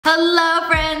Hello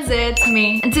friends, it's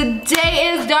me. And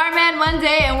today is Darman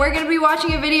Monday and we're gonna be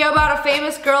watching a video about a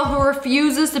famous girl who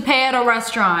refuses to pay at a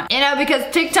restaurant. You know, because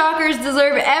TikTokers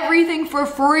deserve everything for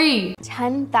free.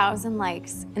 10,000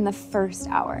 likes in the first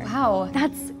hour. Wow.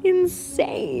 That's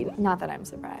insane. Not that I'm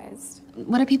surprised.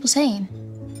 What are people saying?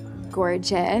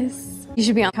 Gorgeous. You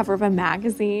should be on the cover of a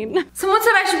magazine. Someone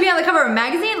said I should be on the cover of a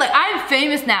magazine? Like, I'm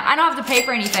famous now. I don't have to pay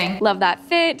for anything. Love that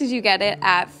fit. Did you get it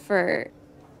at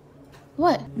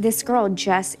What? This girl,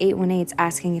 Jess818's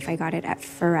asking if I got it at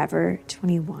Forever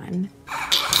 21.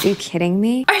 Are you kidding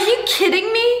me? Are you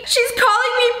kidding me? She's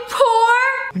calling me poor?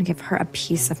 I'm gonna give her a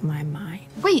piece of my mind.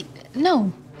 Wait,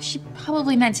 no. She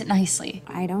probably meant it nicely.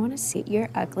 I don't wanna see your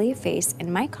ugly face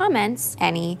in my comments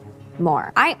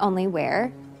anymore. I only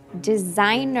wear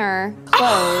designer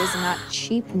clothes, not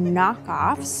cheap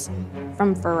knockoffs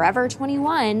from Forever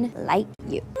 21 like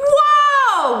you.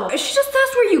 Whoa! She just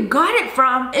asked where you got it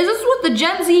from. Is this what the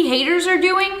Gen Z haters are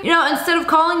doing? You know, instead of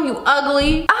calling you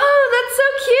ugly. Oh, that's so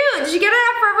cute. Did you get it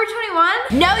at Forever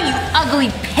 21? No, you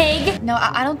ugly pig. No,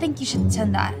 I don't think you should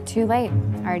send that. Too late.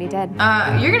 I already did.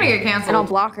 You're gonna get And I'll canceled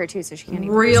block her too so she can't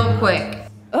even. real quick.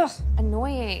 Ugh,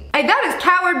 annoying. Hey, that is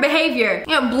coward behavior.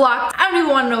 You know, blocked. I don't even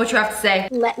want to know what you have to say.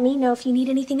 Let me know if you need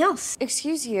anything else.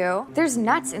 Excuse you, there's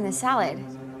nuts in the salad.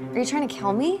 Are you trying to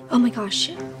kill me? Oh my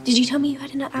gosh. Did you tell me you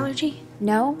had a nut allergy?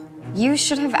 No, you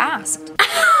should have asked.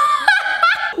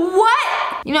 What?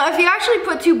 You know, if you actually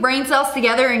put two brain cells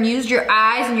together and used your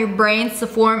eyes and your brains to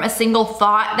form a single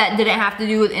thought that didn't have to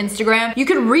do with Instagram, you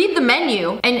could read the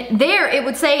menu and there it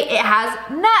would say it has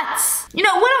nuts. You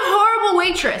know, what a horrible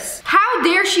waitress. How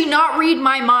dare she not read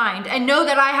my mind and know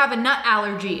that I have a nut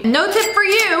allergy? No tip for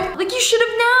you. Like, you should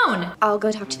have known. I'll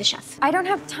go talk to the chef. I don't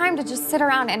have time to just sit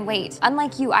around and wait.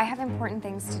 Unlike you, I have important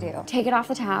things to do. Take it off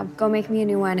the tab, go make me a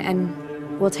new one,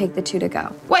 and we'll take the two to go.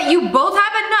 What, you both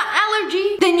have a nut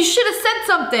allergy? Then you should have said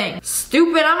something.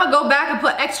 Stupid, I'm gonna go back and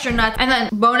put extra nuts and then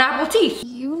bone apple teeth.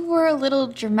 You were a little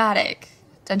dramatic,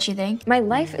 don't you think? My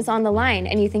life is on the line,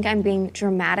 and you think I'm being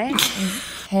dramatic?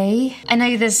 Hey, I know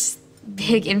you're this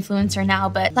big influencer now,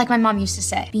 but like my mom used to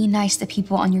say, be nice to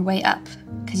people on your way up,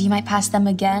 because you might pass them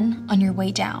again on your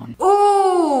way down.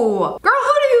 Ooh, girl,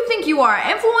 who do you think you are?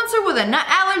 Influencer with a nut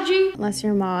allergy? Unless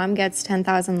your mom gets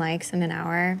 10,000 likes in an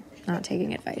hour, not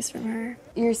taking advice from her.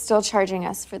 You're still charging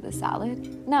us for the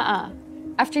salad? Nuh-uh.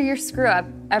 After your screw up,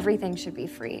 everything should be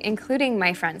free, including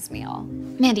my friend's meal.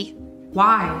 Mandy,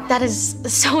 Why? that is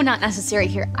so not necessary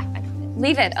here.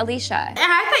 Leave it, Alicia. And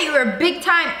I thought you were a big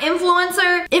time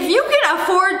influencer. If you can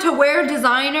afford to wear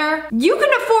designer, you can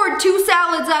afford 2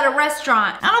 salads at a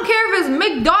restaurant. I don't care if it's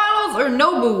McDonald's or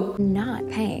Nobu. I'm not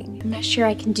paying. I'm not sure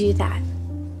I can do that.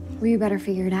 Well, you better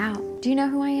figure it out. Do you know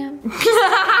who I am?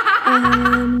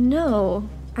 No.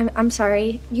 I'm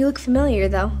sorry. You look familiar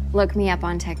though. Look me up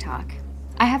on TikTok.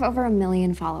 I have over 1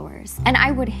 million followers, and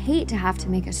I would hate to have to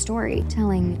make a story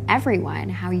telling everyone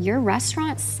how your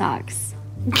restaurant sucks.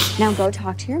 Now go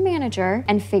talk to your manager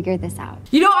and figure this out.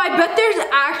 You know, I bet there's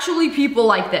actually people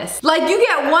like this. Like, you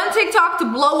get one TikTok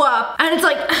to blow up, and it's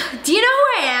like, do you know who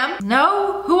I am?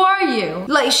 No? Who are you?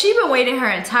 Like, she's been waiting her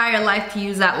entire life to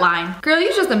use that line. Girl,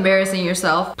 you're just embarrassing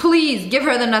yourself. Please, give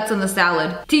her the nuts in the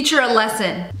salad. Teach her a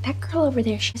lesson. That girl over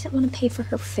there, she doesn't want to pay for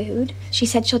her food. She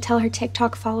said she'll tell her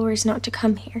TikTok followers not to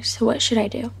come here, so what should I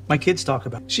do? My kids talk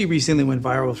about it. She recently went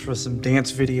viral for some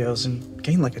dance videos and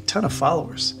gained like a ton of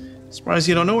followers. Surprised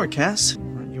you don't know her, Cass.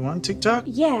 Aren't you on TikTok?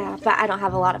 Yeah, but I don't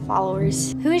have a lot of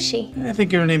followers. Who is she? I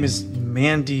think her name is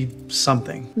Mandy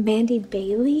something. Mandy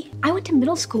Bailey? I went to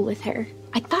middle school with her.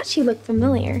 I thought she looked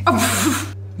familiar.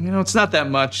 You know, it's not that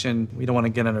much and we don't want to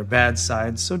get on her bad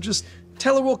side, so just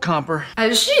tell her we'll comp her.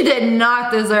 She did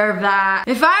not deserve that.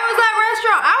 If I was that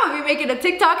restaurant, I would be making a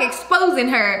TikTok exposing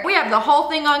her. We have the whole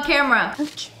thing on camera.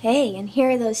 Okay, and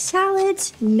here are those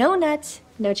salads. No nuts,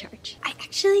 no charge. I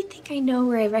actually think I know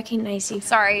where I recognize you.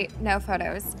 Sorry, no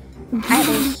photos. I have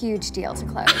a huge deal to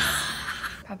close.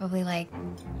 Probably like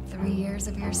 3 years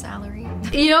of your salary.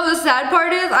 You know, the sad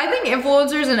part is, I think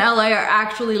influencers in LA are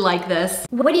actually like this.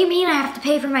 What do you mean I have to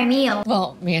pay for my meal?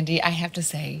 Well, Mandy, I have to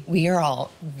say, we are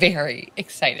all very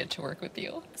excited to work with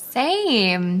you.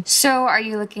 Same. So are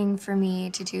you looking for me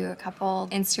to do a couple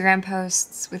Instagram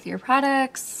posts with your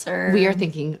products, or? We are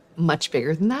thinking much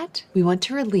bigger than that. We want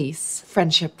to release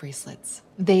friendship bracelets.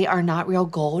 They are not real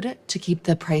gold to keep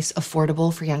the price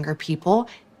affordable for younger people.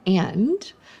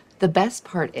 And the best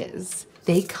part is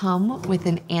they come with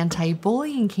an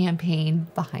anti-bullying campaign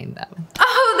behind them.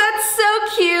 Oh, that's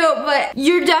so cute, but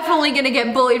you're definitely gonna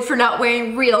get bullied for not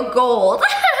wearing real gold.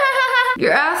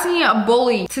 You're asking a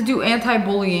bully to do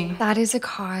anti-bullying. That is a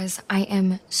cause I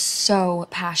am so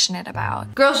passionate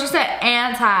about. Girl, she said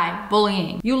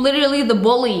anti-bullying. You literally the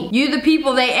bully. You the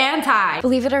people they anti.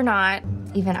 Believe it or not,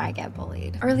 even I get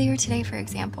bullied. Earlier today, for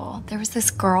example, there was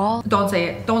this girl Don't say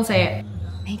it. Don't say it.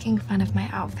 making fun of my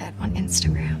outfit on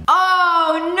Instagram.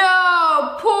 Oh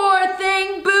no, poor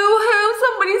thing, boo-hoo.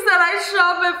 Somebody said I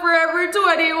shop at Forever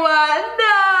 21.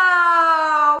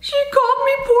 No! She called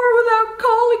me poor without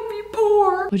calling me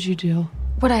poor. What'd you do?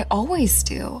 What I always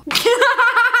do.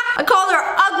 I called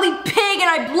her ugly pig and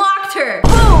I blocked her.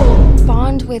 Boom!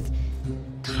 Bond with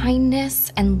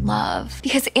kindness and love.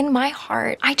 Because in my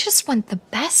heart, I just want the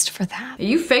best for them.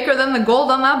 You faker than the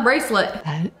gold on that bracelet.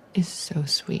 That is so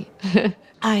sweet.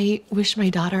 I wish my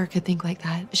daughter could think like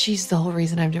that. She's the whole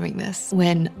reason I'm doing this.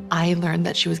 When I learned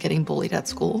that she was getting bullied at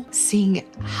school, seeing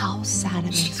how sad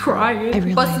it makes her, Crying. I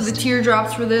realized Busted the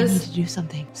teardrops for I need this. to do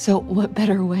something. So what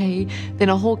better way than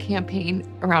a whole campaign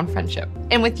around friendship?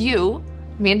 And with you,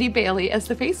 Mandy Bailey, as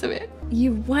the face of it.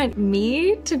 You want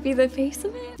me to be the face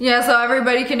of it? Yeah, so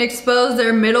everybody can expose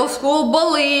their middle school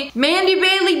bully. Mandy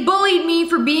Bailey bullied me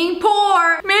for being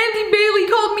poor. Mandy Bailey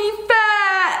called me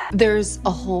fat. There's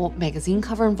a whole magazine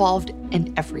cover involved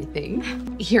and everything.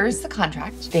 Here's the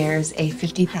contract. There's a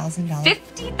 $50,000.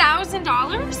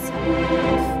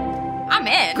 $50,000? I'm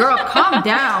in. Girl, calm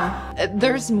down.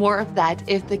 There's more of that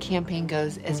if the campaign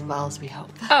goes as well as we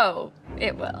hope. Oh,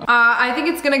 it will. I think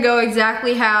it's gonna go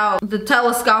exactly how the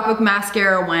telescopic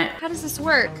mascara went. How does this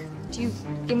work? Do you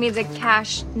give me the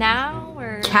cash now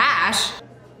or? Cash?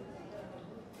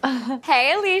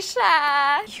 Hey,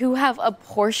 Alicia. You have a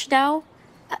Porsche now?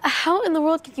 How in the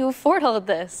world can you afford all of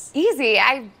this? Easy.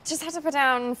 I just have to put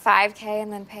down $5K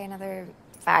and then pay another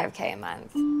 $5K a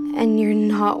month. And you're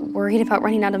not worried about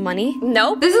running out of money?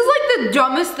 Nope. This is like the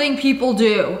dumbest thing people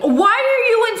do. Why are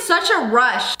you in such a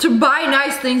rush to buy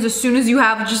nice things as soon as you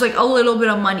have just like a little bit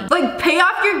of money? Like pay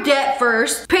off your debt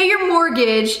first, pay your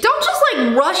mortgage. Don't just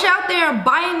like rush out there and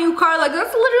buy a new car. Like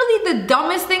that's literally the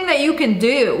dumbest thing that you can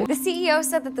do. The CEO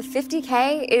said that the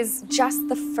 $50K is just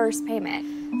the first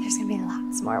payment. There's gonna be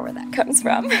lots more where that comes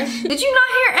from. Did you not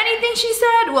hear anything she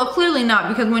said? Well, clearly not,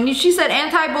 because when she said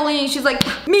anti-bullying, she's like,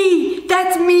 me,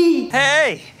 that's me.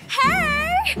 Hey! Hey!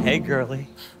 Hey, girlie.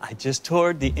 I just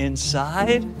toured the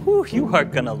inside. Whew, you are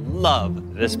gonna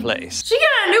love this place. She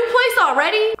got a new place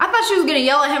already? I thought she was gonna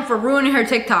yell at him for ruining her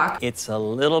TikTok. It's a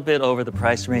little bit over the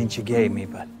price range you gave me,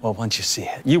 but, well, once you see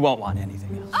it, you won't want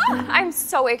anything else. Oh, I'm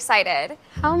so excited.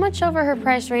 How much over her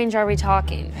price range are we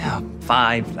talking? Yeah,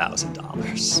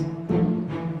 $5,000.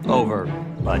 Over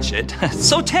budget.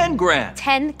 So 10 grand.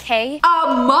 10K?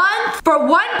 A month for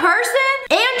one person?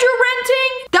 And you're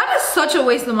renting? That is such a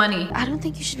waste of money. I don't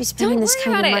think you should be spending Don't this worry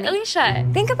kind about of it, money. Alicia.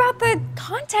 Think about the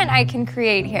content I can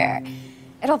create here.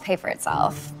 It'll pay for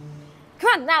itself.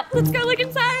 Come on, now, let's go look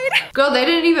inside. Girl, they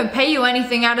didn't even pay you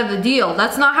anything out of the deal.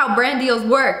 That's not how brand deals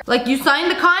work. Like, you sign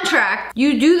the contract,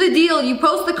 you do the deal, you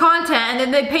post the content, and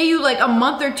then they pay you like a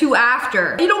month or two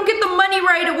after. You don't get the money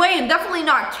right away, and definitely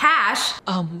not cash.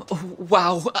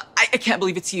 Wow, I can't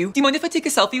believe it's you. Do you mind if I take a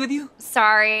selfie with you?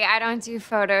 Sorry, I don't do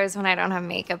photos when I don't have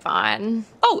makeup on.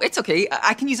 Oh, it's okay.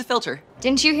 I can use a filter.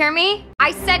 Didn't you hear me?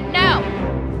 I said no.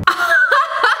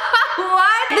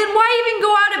 What? Then why even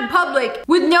go out in public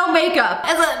with no makeup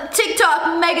as a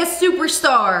TikTok mega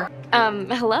superstar?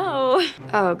 Hello?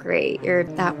 Oh, great, you're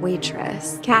that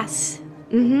waitress. Cass.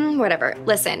 Whatever.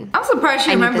 Listen, I'm surprised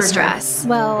she I need remembered this her. dress.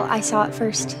 Well, I saw it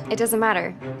first. It doesn't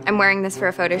matter. I'm wearing this for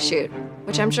a photo shoot,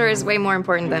 which I'm sure is way more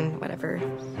important than whatever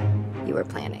you were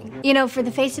planning. You know, for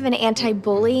the face of an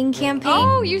anti-bullying campaign.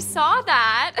 Oh, you saw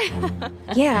that.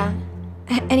 Yeah.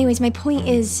 Anyways, my point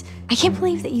is, I can't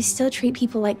believe that you still treat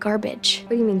people like garbage. What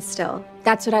do you mean still?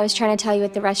 That's what I was trying to tell you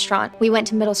at the restaurant. We went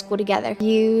to middle school together.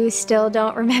 You still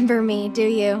don't remember me, do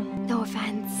you? No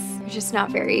offense. You're just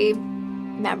not very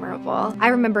memorable. I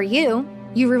remember you.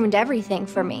 You ruined everything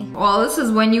for me. Well, this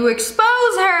is when you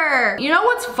expose her. You know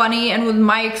what's funny, and with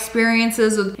my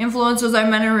experiences with influencers I've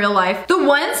met in real life, the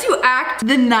ones who act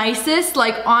the nicest,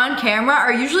 like on camera,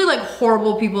 are usually like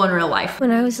horrible people in real life.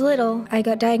 When I was little, I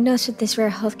got diagnosed with this rare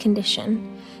health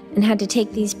condition and had to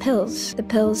take these pills. The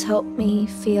pills helped me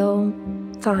feel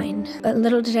fine. But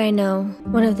little did I know,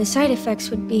 one of the side effects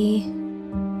would be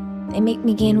they make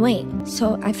me gain weight.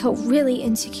 So I felt really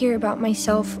insecure about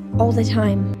myself all the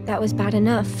time. That was bad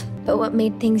enough. But what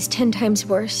made things 10 times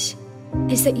worse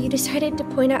is that you decided to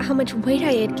point out how much weight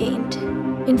I had gained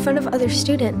in front of other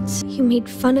students. You made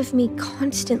fun of me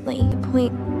constantly, to the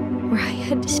point where I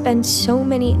had to spend so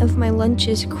many of my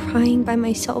lunches crying by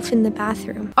myself in the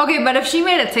bathroom. Okay, but if she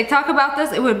made a TikTok about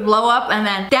this, it would blow up and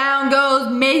then down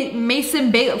goes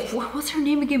Mason Bailey. What's her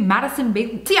name again? Madison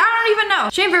Bailey. See, I don't even know.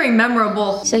 She ain't very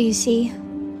memorable. So you see,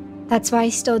 that's why I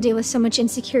still deal with so much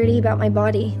insecurity about my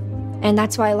body. And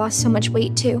that's why I lost so much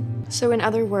weight too. So in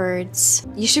other words,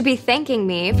 you should be thanking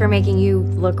me for making you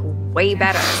look way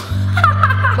better.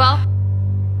 Well,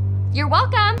 you're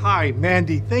welcome. Hi,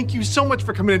 Mandy. Thank you so much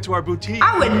for coming into our boutique.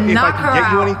 I would knock her If I can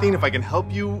get you out. anything, if I can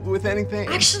help you with anything.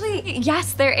 Actually,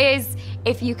 yes, there is.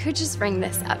 If you could just bring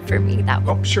this up for me, that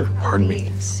would Oh, sure. Pardon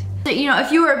me. You know,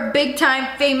 if you were a big time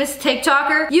famous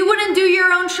TikToker, you wouldn't do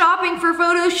your own shopping for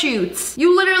photo shoots.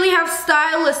 You literally have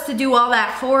stylists to do all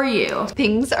that for you.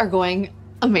 Things are going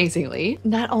amazingly.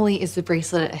 Not only is the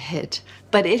bracelet a hit,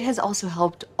 but it has also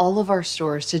helped all of our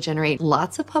stores to generate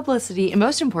lots of publicity and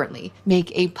most importantly,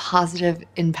 make a positive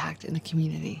impact in the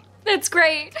community. That's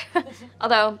great.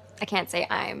 Although, I can't say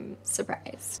I'm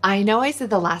surprised. I know I said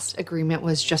the last agreement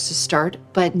was just a start,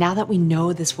 but now that we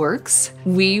know this works,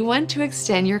 we want to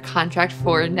extend your contract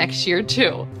for next year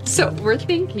too. So we're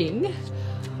thinking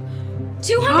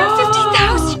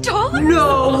 $250,000?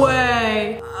 No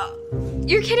way.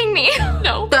 You're kidding me.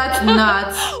 No. That's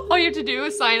nuts. All you have to do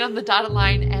is sign on the dotted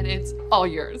line and it's all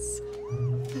yours.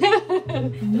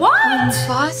 What?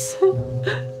 Boss,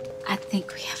 I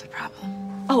think we have a problem.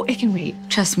 Oh, it can wait.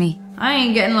 Trust me. I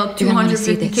ain't getting a You're gonna wanna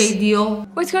see 250K this. deal.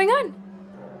 What's going on?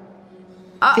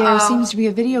 There seems to be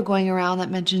a video going around that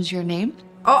mentions your name.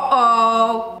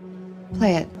 Uh-oh.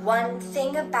 Play it. One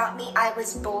thing about me, I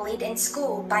was bullied in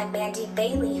school by Mandy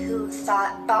Bailey, who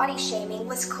thought body shaming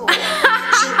was cool.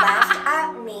 She laughed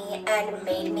at me and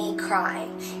made me cry.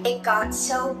 It got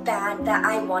so bad that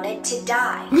I wanted to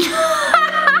die.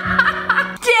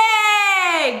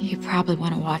 Dang! You probably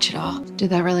want to watch it all. Did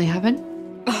that really happen?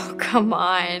 Oh, come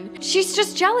on. She's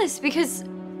just jealous because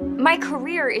my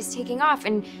career is taking off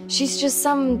and she's just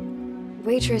some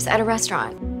waitress at a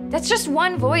restaurant. That's just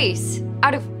one voice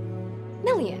out of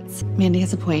millions. Mandy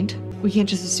has a point. We can't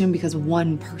just assume because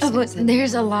one person But said-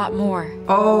 there's a lot more.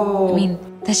 Oh. I mean,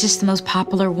 that's just the most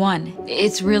popular one.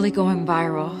 It's really going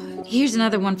viral. Here's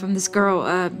another one from this girl,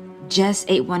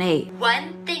 Jess818.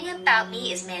 One thing about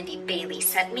me is Mandy Bailey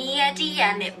sent me a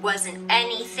DM. It wasn't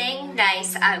anything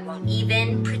nice. I won't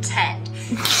even pretend.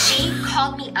 She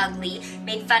called me ugly,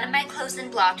 made fun of my clothes and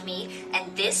blocked me.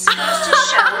 And this goes to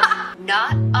show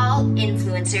not all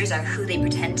influencers are who they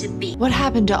pretend to be. What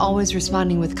happened to always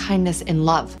responding with kindness and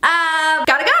love?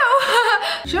 Gotta go.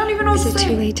 She don't even know what Is to it say.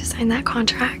 too late to sign that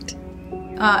contract?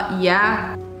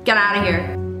 Yeah. Get out of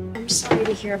here. I'm sorry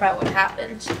to hear about what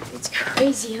happened. It's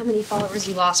crazy how many followers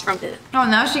you lost from it. Oh,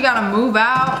 now she gotta move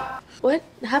out. What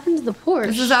happened to the Porsche?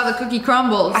 This is how the cookie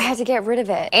crumbles. I had to get rid of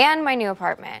it and my new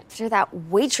apartment. After that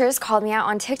waitress called me out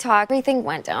on TikTok, everything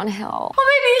went downhill. Well,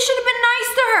 maybe you should have been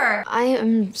nice to her. I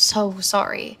am so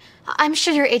sorry. I'm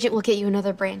sure your agent will get you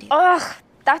another brandy. Ugh,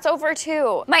 that's over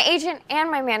too. My agent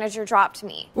and my manager dropped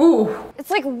me. Ooh.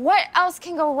 It's like, what else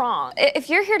can go wrong?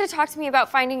 If you're here to talk to me about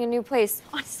finding a new place,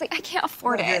 honestly, I can't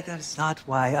afford it. That is not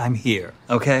why I'm here,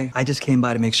 okay? I just came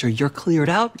by to make sure you're cleared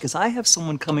out because I have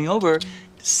someone coming over to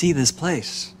see this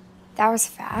place. That was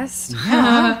fast.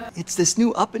 Yeah, it's this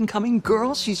new up-and-coming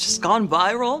girl. She's just gone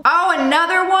viral. Oh,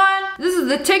 another one? This is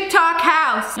the TikTok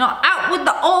house. You know, out with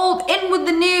the old, in with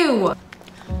the new.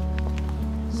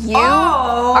 You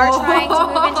are trying to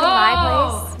move into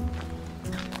my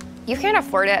place. You can't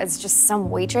afford it as just some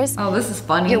waitress. Oh, this is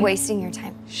funny. You're wasting your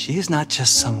time. She is not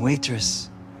just some waitress.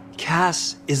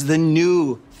 Cass is the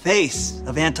new face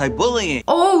of anti-bullying.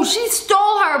 Oh, she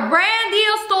stole her brand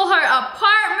deal, stole her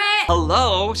apartment.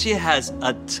 Hello, she has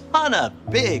a ton of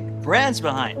big brands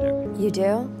behind her. You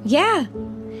do? Yeah,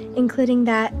 including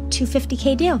that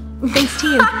 250K deal. Thanks to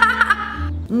you.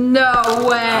 No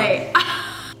way.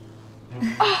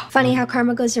 Funny how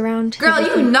karma goes around. Girl,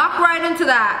 you knocked right into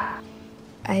that.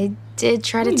 I did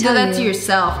try to You tell did that you. to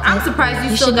yourself. I'm surprised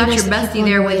you still should got be your nice to bestie people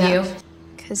there on the with way you. up,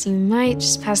 because you might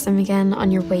just pass them again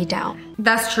on your way down.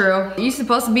 That's true. You're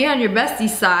supposed to be on your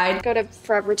bestie's side. Go to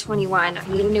Forever 21. I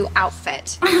need a new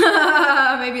outfit.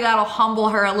 Maybe that'll humble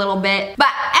her a little bit. But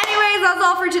anyways, that's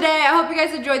all for today. I hope you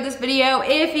guys enjoyed this video.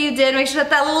 If you did, make sure to hit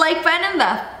that like button in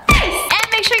the face.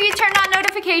 And make sure you turn on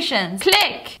notifications.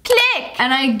 Click, click.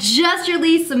 And I just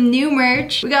released some new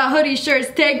merch. We got hoodies, shirts,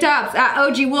 tank tops at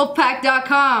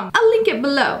ogwolfpack.com. I'll link it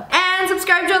below. And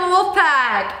subscribe to the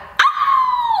Wolfpack.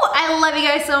 Oh! I love you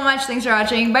guys so much. Thanks for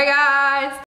watching. Bye, guys.